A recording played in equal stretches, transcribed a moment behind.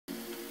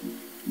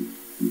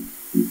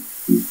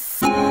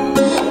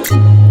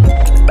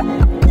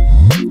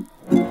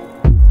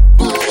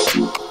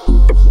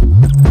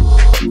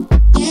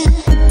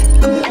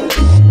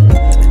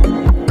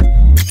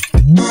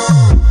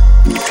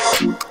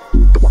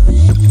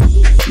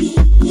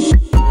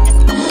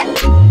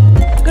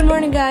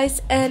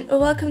guys, and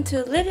welcome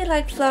to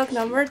LilyLike vlog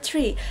number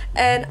 3.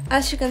 And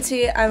as you can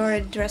see, I'm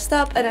already dressed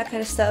up and that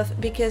kind of stuff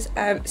because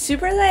I'm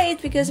super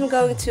late because I'm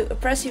going to a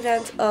press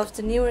event of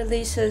the new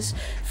releases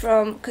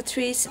from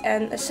CATRICE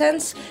and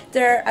Essence.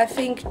 They're, I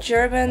think,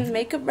 German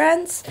makeup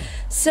brands.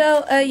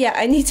 So yeah,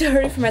 I need to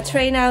hurry for my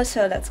train now,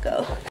 so let's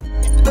go.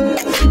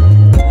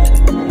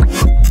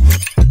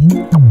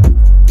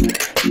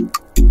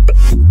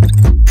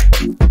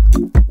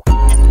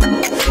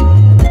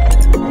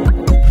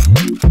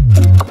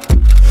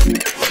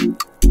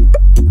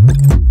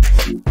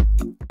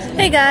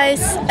 Hey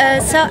guys,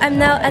 so I'm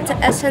now at the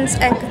Essence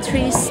and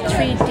CATRICE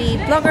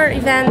 3D blogger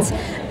event,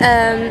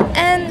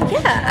 and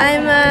yeah,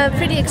 I'm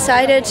pretty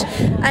excited.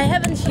 I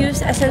haven't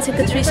used Essence and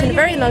CATRICE in a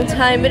very long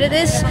time, but it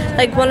is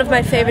like one of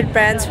my favorite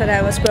brands when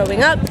I was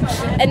growing up,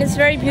 and it's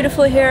very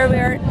beautiful here.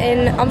 We're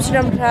in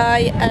Amsterdam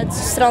Rai at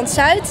Strand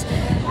Zuid,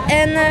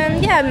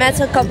 and yeah, I met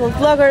a couple of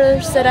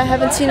bloggers that I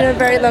haven't seen in a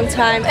very long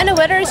time, and the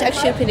weather is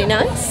actually pretty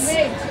nice.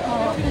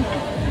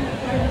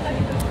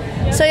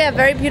 So yeah,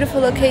 very beautiful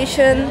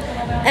location.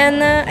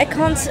 And I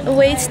can't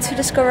wait to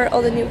discover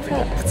all the new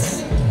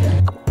products.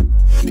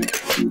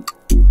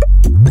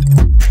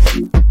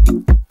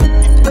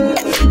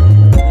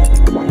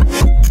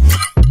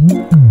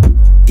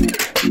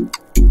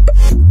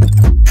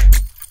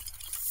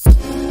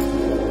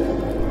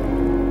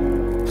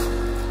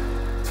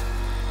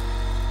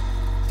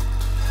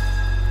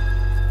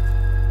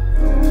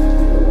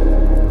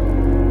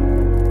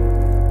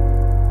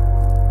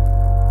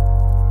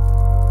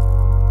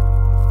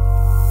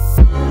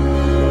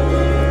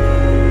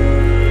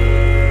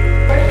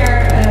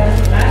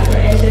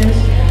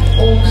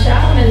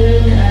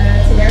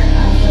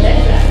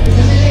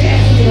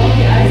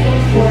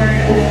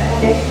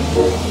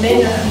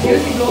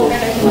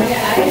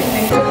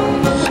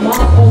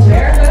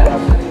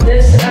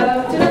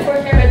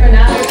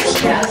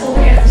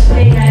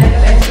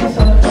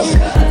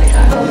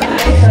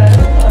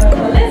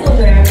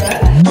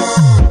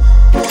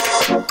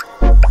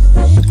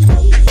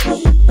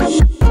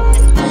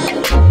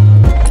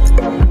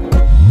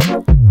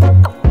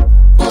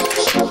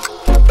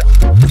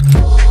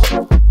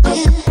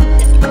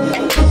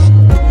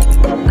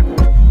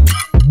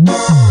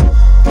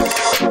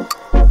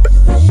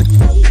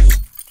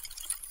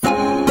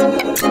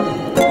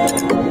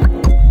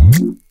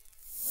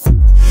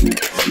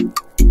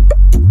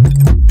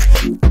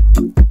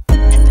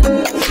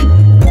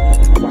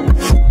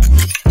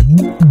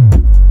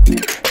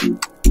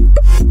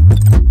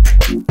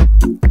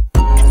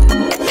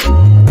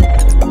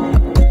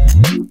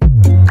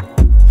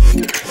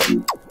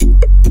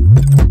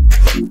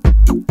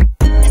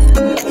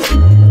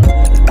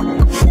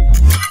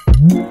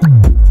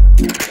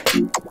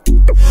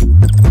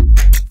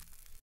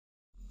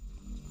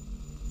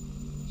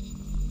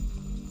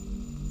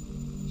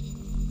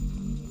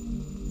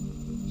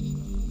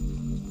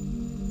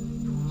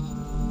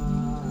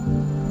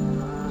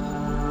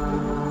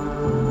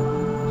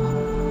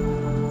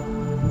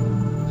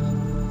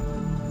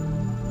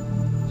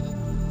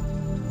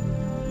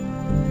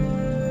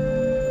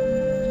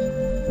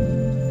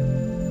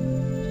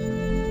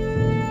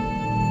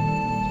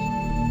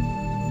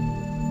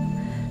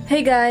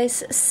 Hey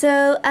guys,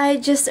 so I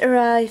just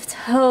arrived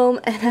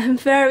home and I'm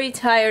very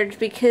tired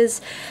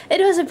because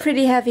it was a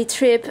pretty heavy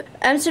trip.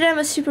 Amsterdam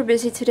was super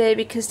busy today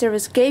because there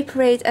was gay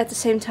parade at the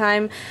same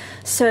time,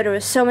 so there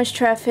was so much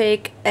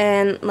traffic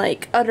and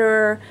like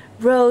other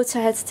roads I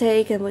had to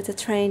take and with the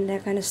train,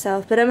 that kind of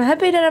stuff. But I'm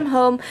happy that I'm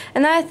home,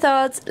 and I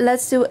thought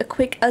let's do a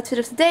quick outfit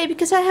of the day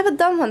because I haven't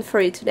done one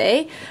for you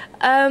today.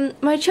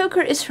 My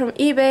choker is from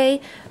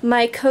eBay,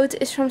 my coat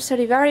is from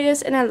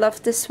Stradivarius and I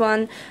love this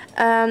one.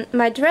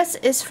 My dress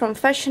is from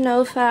Fashion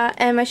Nova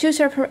and my shoes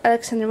are from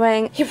Alexander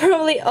Wang. You're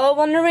probably all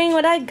wondering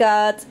what I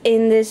got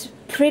in this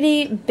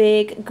pretty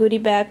big goodie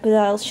bag, but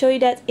I'll show you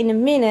that in a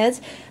minute.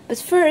 But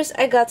first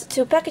I got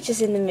 2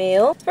 packages in the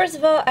mail. First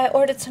of all, I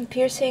ordered some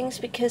piercings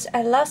because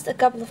I lost a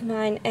couple of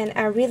mine and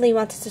I really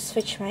wanted to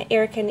switch my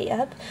ear candy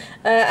up.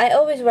 I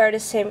always wear the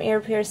same ear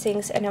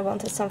piercings and I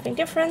wanted something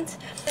different.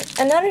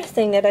 Another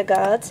thing that I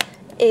got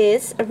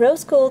is a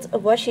rose gold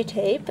washi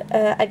tape.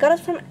 I got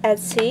it from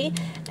Etsy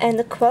and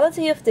the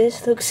quality of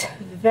this looks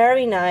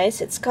very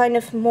nice. It's kind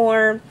of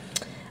more,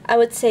 I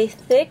would say,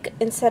 thick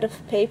instead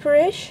of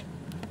paperish.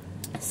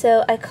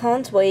 So I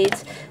can't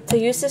wait to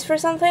use this for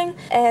something,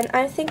 and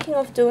I'm thinking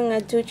of doing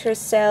a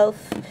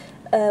do-it-yourself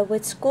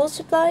with school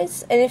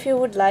supplies, and if you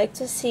would like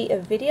to see a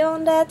video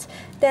on that,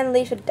 then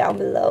leave it down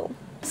below.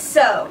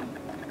 So,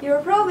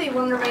 you're probably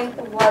wondering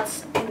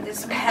what's in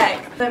this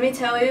bag. Let me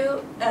tell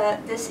you,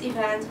 this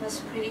event was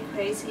pretty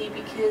crazy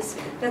because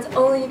not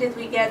only did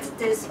we get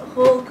this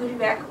whole goodie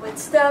bag with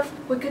stuff,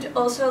 we could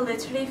also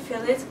literally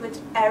fill it with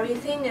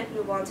everything that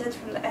we wanted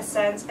from the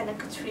Essence and the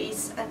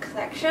CATRICE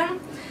collection.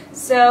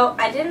 So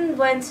I didn't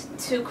went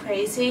too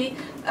crazy,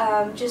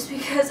 just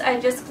because I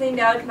just cleaned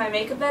out my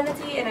makeup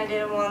vanity and I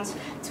didn't want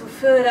to to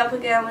fill it up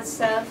again with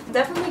stuff. I'm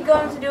definitely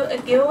going to do a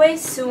giveaway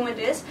soon with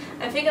this.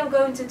 I think I'm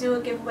going to do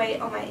a giveaway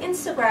on my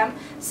Instagram,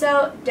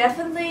 so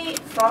definitely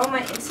follow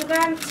my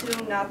Instagram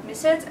to not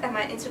miss it. And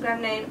my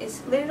Instagram name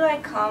is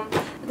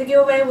LilyLikeCom. The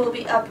giveaway will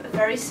be up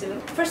very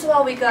soon. First of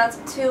all, we got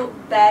 2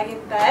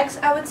 bags,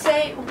 I would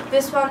say.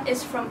 This one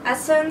is from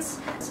Essence.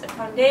 It's a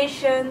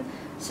foundation,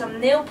 some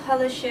nail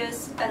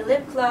polishes, a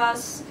lip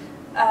gloss,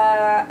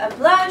 a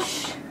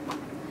blush,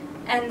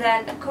 and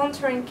then a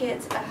contouring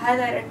kit, a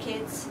highlighter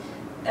kit,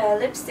 a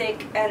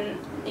lipstick, and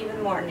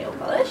even more nail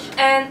polish.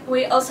 And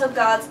we also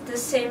got the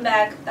same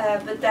bag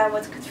but then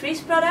with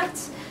CATRICE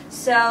products.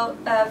 So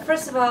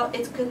first of all,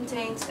 it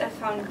contains a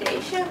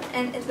foundation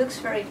and it looks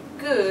very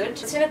good.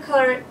 It's in a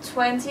color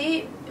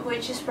 20,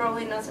 which is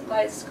probably not the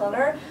lightest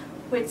color,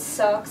 which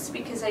sucks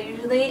because I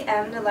usually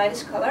am the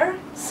lightest color.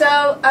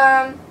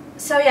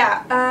 So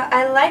yeah,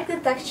 I like the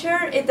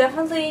texture. It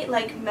definitely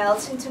like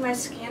melts into my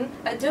skin.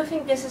 I do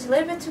think this is a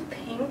little bit too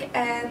pink,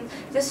 and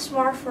this is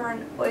more for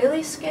an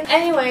oily skin.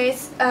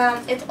 Anyways,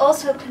 it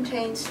also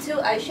contains 2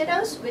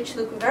 eyeshadows, which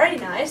look very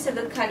nice. They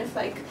look kind of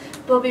like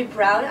Bobbi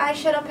Brown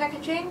eyeshadow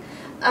packaging.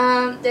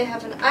 They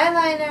have an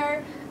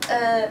eyeliner,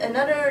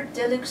 another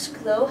Deluxe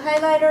Glow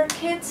highlighter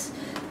kit,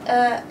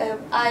 an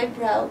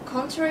eyebrow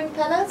contouring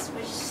palette,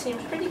 which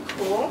seems pretty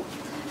cool.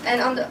 And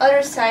on the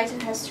other side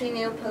it has 3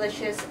 nail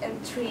polishes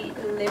and 3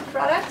 lip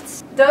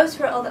products. Those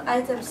were all the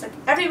items that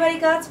everybody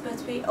got,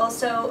 but we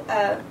also,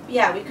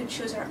 yeah, we could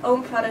choose our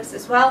own products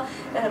as well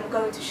that I'm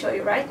going to show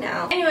you right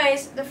now.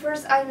 Anyways, the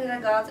first item that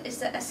I got is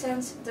the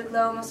Essence The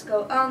Glow Must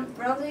Go On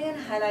Bronzing and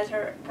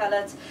Highlighter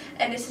Palette.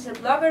 And this is a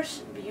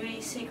Blogger's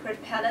Beauty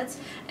Secret palette.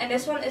 And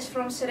this one is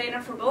from Serena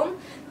Verbon.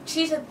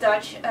 She's a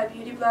Dutch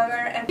beauty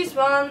blogger, and she's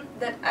one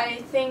that I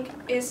think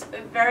is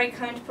a very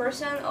kind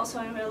person, also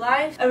in real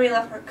life. I really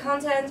love her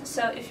content,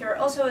 so if you're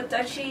also a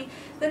Dutchie,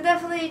 then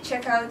definitely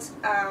check out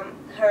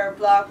her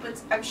blog, but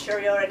I'm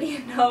sure you already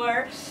know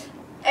her.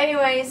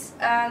 Anyways,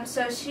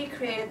 so she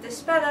created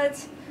this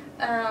palette,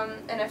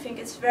 and I think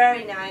it's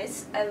very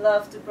nice. I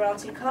love the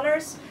bronzy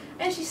colors,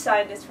 and she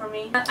signed it for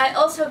me. I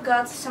also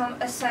got some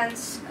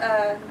Essence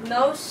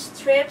nose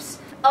strips.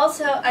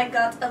 Also, I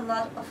got a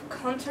lot of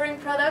contouring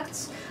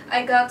products.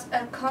 I got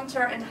a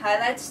contour and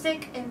highlight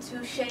stick in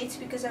 2 shades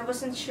because I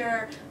wasn't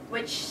sure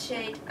which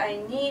shade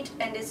I need.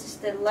 And this is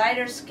the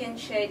lighter skin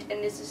shade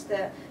and this is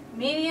the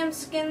medium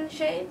skin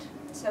shade.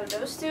 So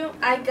those 2.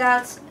 I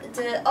got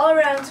the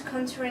all-around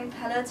contouring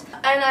palette,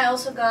 and I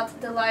also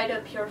got the Light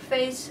Up Your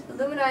Face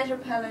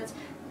Luminizer palette.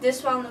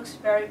 This one looks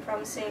very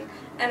promising.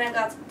 And I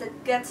got the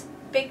Get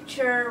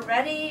Picture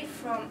Ready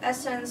from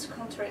Essence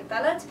contouring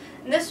palette,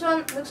 and this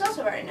one looks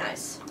also very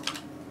nice.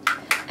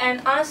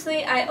 And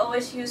honestly, I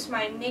always use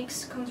my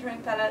NYX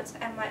contouring palette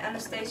and my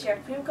Anastasia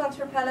cream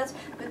contour palette,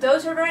 but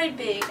those are very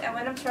big, and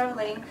when I'm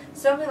traveling,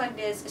 something like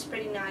this is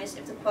pretty nice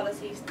if the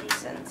quality is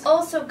decent.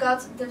 Also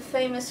got the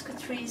famous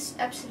CATRICE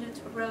Absolute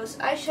Rose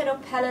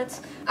eyeshadow palette.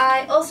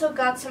 I also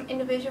got some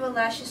individual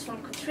lashes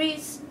from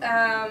CATRICE,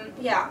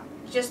 yeah,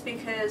 just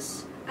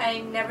because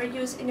I never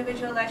use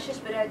individual lashes,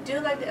 but I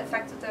do like the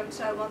effect of them,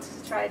 so I wanted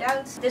to try it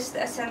out. This is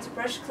the Essence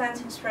Brush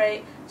Cleansing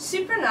Spray.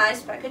 Super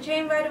nice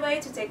packaging, by the way,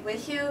 to take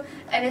with you.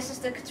 And this is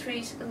the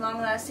CATRICE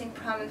Long Lasting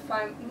Prime and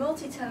Fine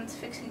Multi-Talent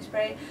Fixing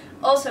Spray.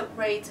 Also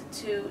great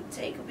to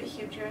take with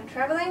you during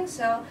traveling,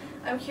 so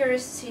I'm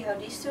curious to see how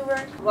these 2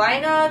 work. Why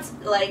not,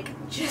 like,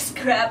 just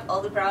grab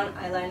all the brown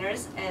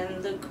eyeliners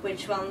and look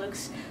which one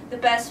looks the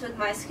best with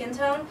my skin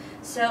tone.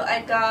 So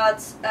I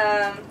got,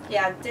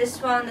 yeah,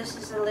 this one. This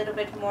is a little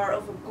bit more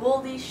of a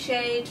goldy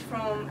shade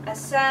from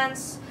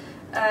Essence.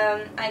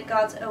 I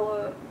got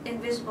a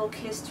Invisible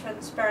Kiss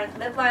transparent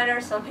lip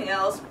liner, something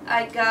else.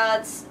 I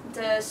got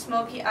the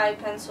Smoky Eye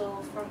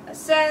Pencil from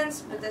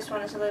Essence, but this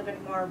one is a little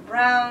bit more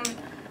brown.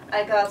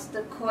 I got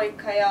the Koi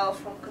Kayal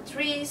from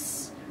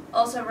CATRICE,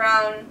 also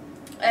brown.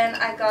 And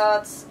I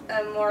got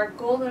a more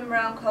golden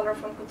brown color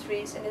from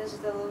CATRICE, and this is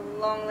the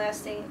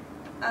long-lasting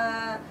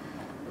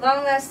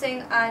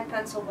eye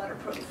pencil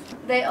waterproof.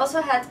 They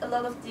also had a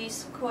lot of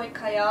these Koi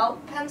Kayal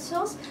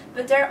pencils,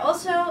 but they're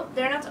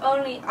not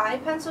only eye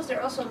pencils,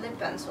 they're also lip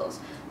pencils.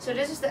 So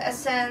this is the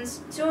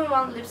Essence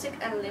 2-in-1 lipstick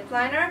and lip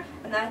liner,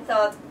 and I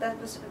thought that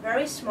was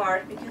very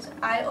smart because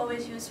I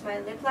always use my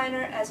lip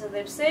liner as a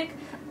lipstick,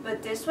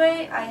 but this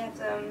way I have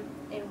them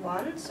in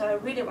one, so I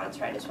really want to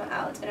try this one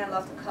out, and I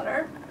love the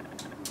color.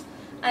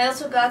 I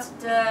also got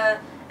the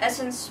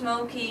Essence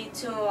Smoky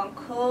 2-in-1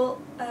 Kohl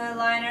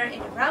liner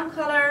in a brown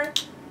color,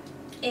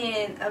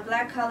 in a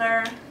black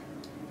color,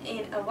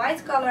 in a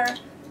white color,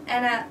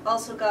 and I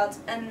also got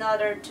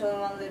another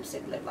 2-in-1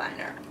 lipstick lip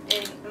liner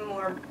in a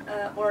more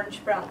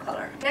orange brown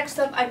color. Next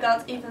up, I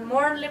got even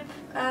more lip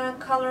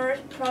color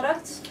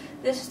products.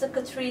 This is the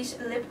CATRICE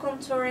Lip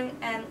Contouring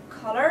and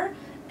Color,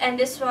 and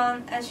this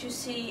one, as you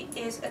see,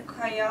 is a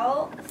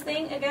Kayal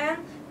thing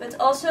again, but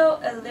also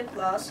a lip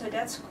gloss, so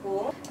that's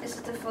cool. This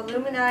is the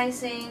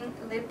Volumizing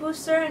Lip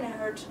Booster, and I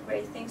heard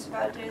great things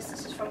about this.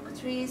 This is from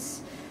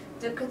CATRICE.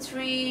 The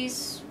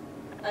CATRICE,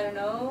 I don't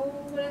know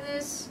what it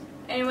is.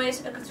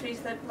 Anyways, a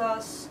CATRICE lip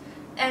gloss.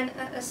 and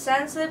a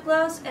Essence lip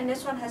gloss, and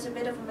this one has a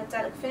bit of a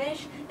metallic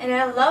finish, and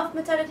I love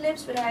metallic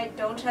lips, but I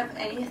don't have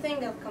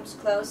anything that comes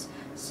close,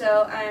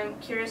 so I'm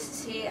curious to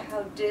see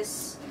how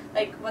this,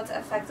 like what the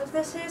effect of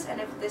this is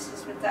and if this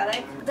is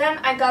metallic. Then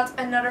I got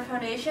another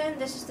foundation.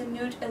 This is the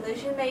Nude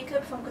Illusion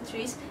Makeup from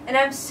CATRICE, and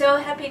I'm so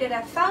happy that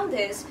I found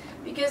this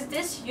because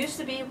this used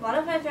to be one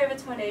of my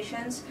favorite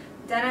foundations.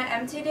 Then I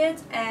emptied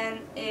it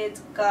and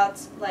it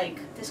got like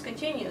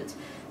discontinued.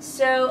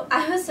 So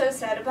I was so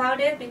sad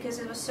about it because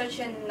it was such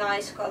a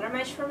nice color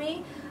match for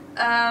me.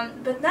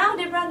 But now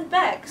they brought it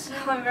back, so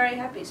I'm very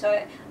happy.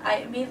 So I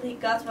immediately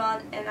got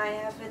one, and I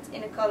have it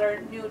in a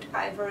color Nude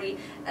Ivory.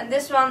 And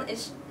this one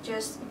is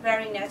just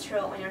very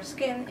natural on your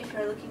skin. If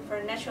you're looking for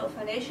a natural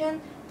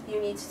foundation, you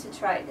need to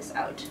try this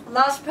out.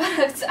 Last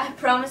product, I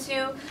promise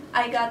you,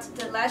 I got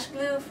the lash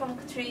glue from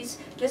CATRICE.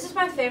 This is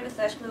my favorite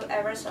lash glue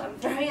ever, so I'm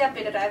very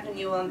happy that I have a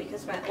new one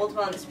because my old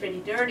one is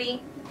pretty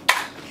dirty.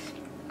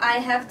 I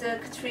have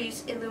the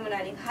CATRICE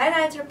Illuminating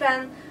Highlighter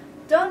Pen.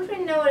 Don't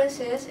really know what this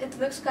is. It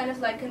looks kind of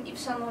like an Yves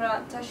Saint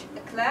Laurent Tache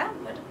Eclat,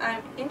 but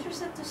I'm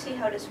interested to see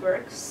how this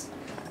works.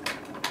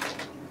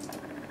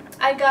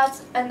 I got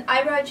an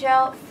eyebrow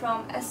gel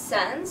from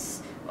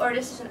Essence, or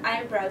this is an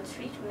eyebrow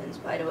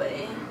treatment, by the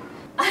way.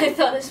 I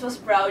thought this was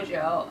brow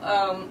gel,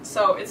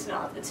 so it's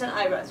not. It's an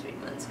eyebrow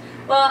treatment.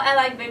 Well, I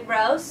like big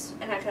brows,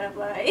 and I kind of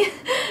lie.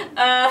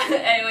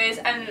 Anyways,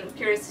 I'm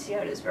curious to see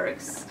how this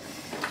works.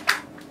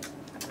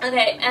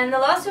 Okay, and the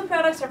last two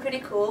products are pretty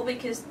cool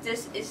because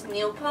this is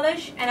nail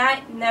polish, and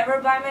I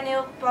never buy my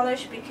nail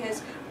polish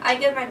because I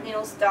get my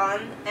nails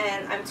done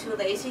and I'm too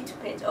lazy to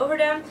paint over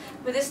them.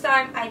 But this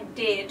time I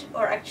did,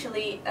 or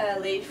actually a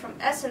lady from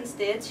Essence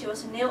did. She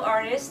was a nail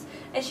artist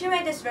and she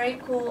made this very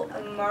cool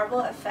marble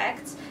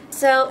effect.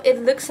 So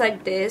it looks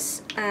like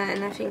this,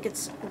 and I think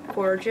it's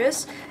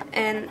gorgeous.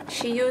 And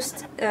she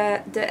used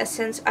the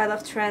Essence I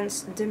Love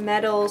Trends, the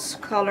Metals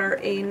color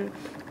in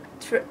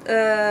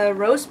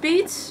Rose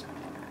Beads.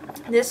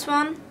 This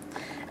one,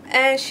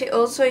 and she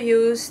also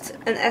used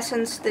an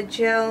Essence the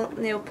gel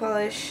nail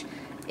polish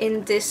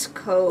in this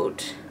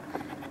coat.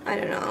 I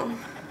don't know,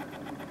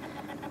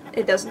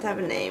 it doesn't have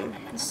a name,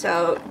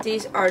 so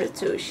these are the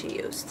two she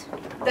used.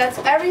 That's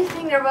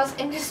everything there was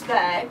in this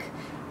bag.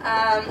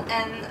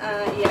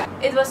 Yeah,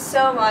 it was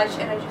so much,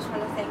 and I just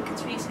want to thank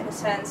CATRICE and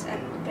Essence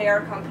and the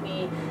PR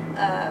company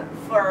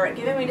for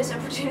giving me this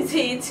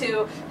opportunity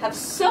to have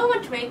so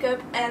much makeup.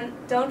 And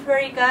don't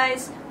worry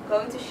guys,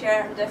 going to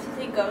share. I'm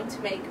definitely going to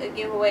make a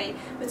giveaway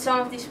with some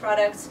of these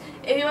products.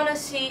 If you want to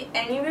see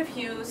any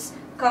reviews,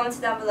 comment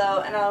down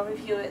below and I'll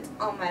review it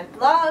on my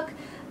blog.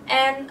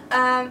 And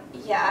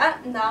yeah,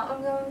 now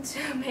I'm going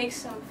to make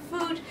some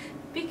food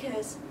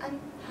because I'm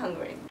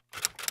hungry.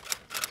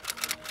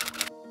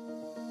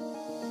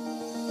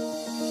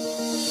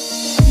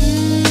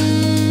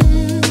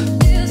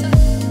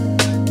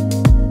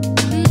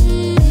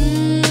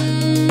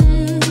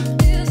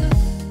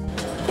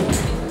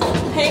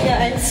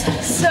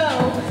 So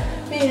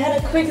we had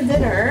a quick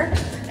dinner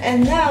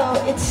and now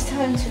it's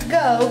time to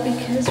go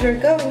because we're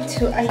going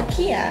to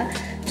IKEA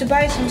to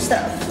buy some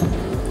stuff.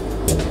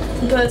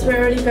 But we're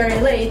already very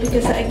late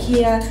because the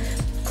IKEA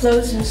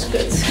closes the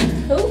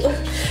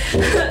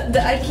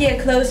IKEA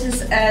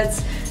closes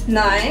at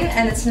 9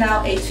 and it's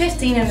now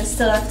 8:15 and I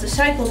still have to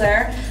cycle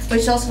there,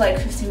 which is also like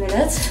 50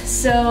 minutes.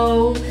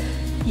 So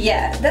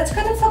yeah, that's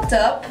kind of fucked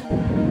up.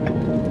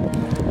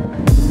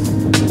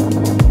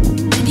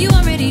 You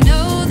already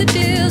know the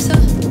deal, so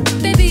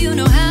baby, you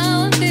know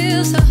how I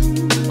feel, so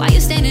why you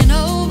standing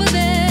over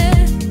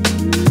there?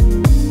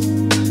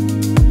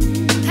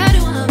 How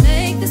do I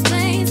make this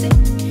plain?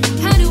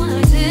 How do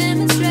I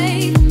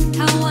demonstrate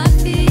how I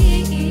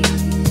feel?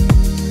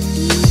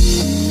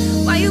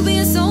 Why you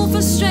being so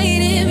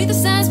frustrated? Read the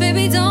signs,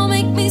 baby, don't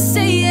make me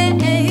say it.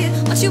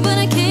 Want you, but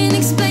I can't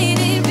explain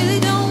it. Really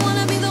don't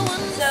wanna be the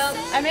one. So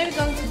I'm maybe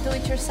going to do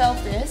it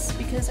yourself this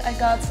because I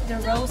got the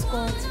rose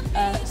gold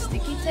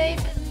sticky tape.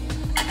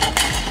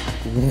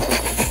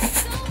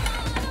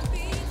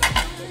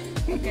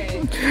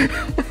 Okay.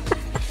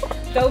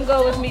 Don't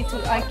go with me to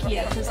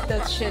IKEA because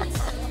that shit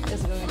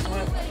is going to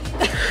happen.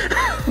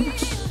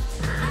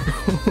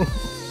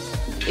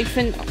 Ik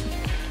vind...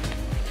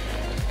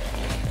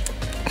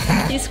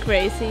 He's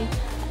crazy.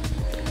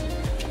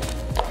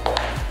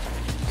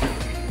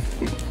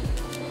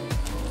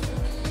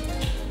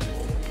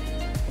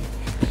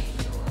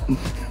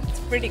 It's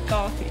pretty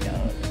coffee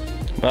though.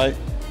 Bye.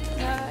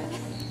 Bye.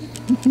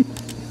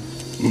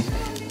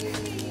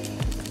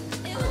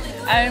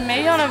 I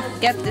maybe want to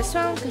get this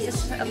one because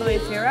this is aloe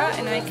vera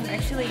and I can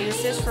actually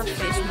use this for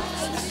face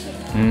masks.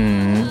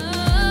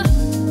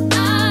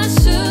 I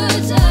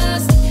should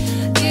just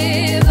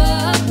give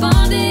up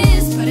on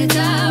this, but it's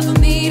time for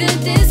me to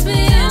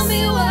dismiss. Tell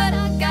me what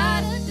I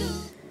gotta do.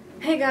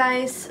 Hey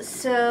guys,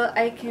 so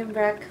I came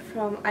back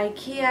from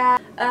IKEA.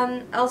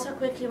 I also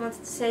quickly wanted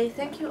to say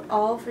thank you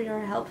all for your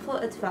helpful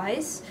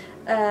advice.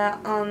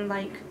 on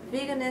like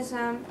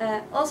veganism.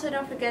 Also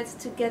don't forget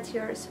to get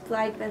your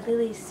Supplied by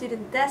Lily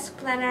student desk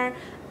planner.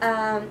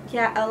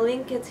 Yeah, I'll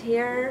link it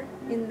here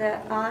in the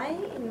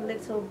in the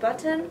little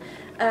button,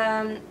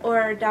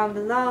 or down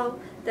below.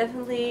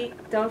 Definitely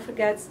don't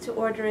forget to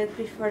order it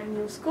before the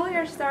new school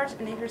year starts,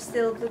 and if you're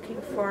still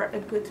looking for a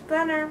good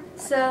planner.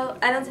 So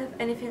I don't have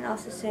anything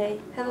else to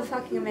say. Have a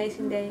fucking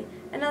amazing day,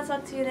 and I'll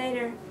talk to you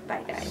later.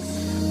 Bye guys.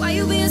 Why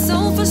you being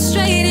so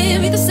frustrated?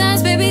 Read the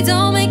signs, baby,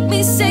 don't make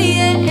me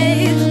say it.